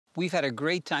We've had a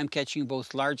great time catching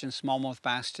both large and smallmouth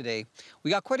bass today.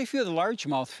 We got quite a few of the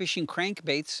largemouth fishing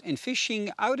crankbaits and fishing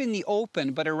out in the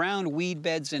open, but around weed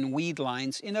beds and weed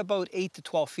lines in about 8 to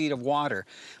 12 feet of water.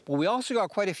 But we also got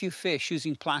quite a few fish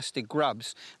using plastic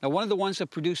grubs. Now, one of the ones that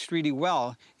produced really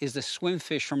well is the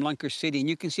SwimFish from Lunker City. And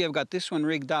you can see I've got this one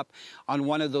rigged up on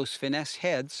one of those finesse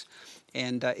heads.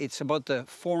 And it's about the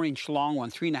 4-inch long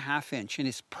one, 3.5 inch, and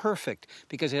it's perfect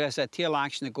because it has that tail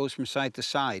action that goes from side to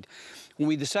side. When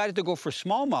we decided to go for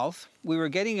smallmouth, we were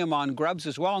getting them on grubs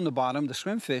as well on the bottom, the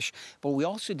SwimFish, but we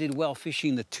also did well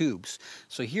fishing the tubes.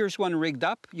 So here's one rigged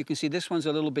up. You can see this one's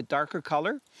a little bit darker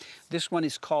color. This one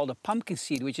is called a pumpkin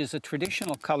seed, which is a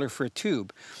traditional color for a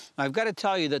tube. Now, I've got to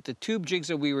tell you that the tube jigs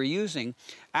that we were using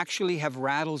actually have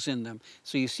rattles in them.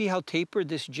 So you see how tapered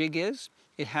this jig is?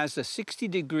 It has a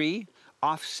 60-degree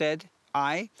offset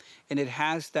eye, and it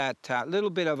has that little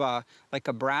bit of like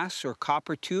a brass or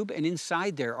copper tube, and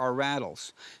inside there are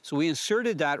rattles. So we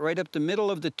inserted that right up the middle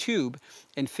of the tube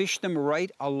and fished them right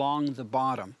along the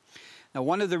bottom. Now,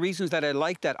 one of the reasons that I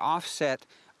like that offset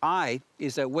eye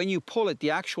is that when you pull it, the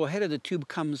actual head of the tube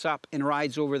comes up and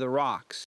rides over the rocks.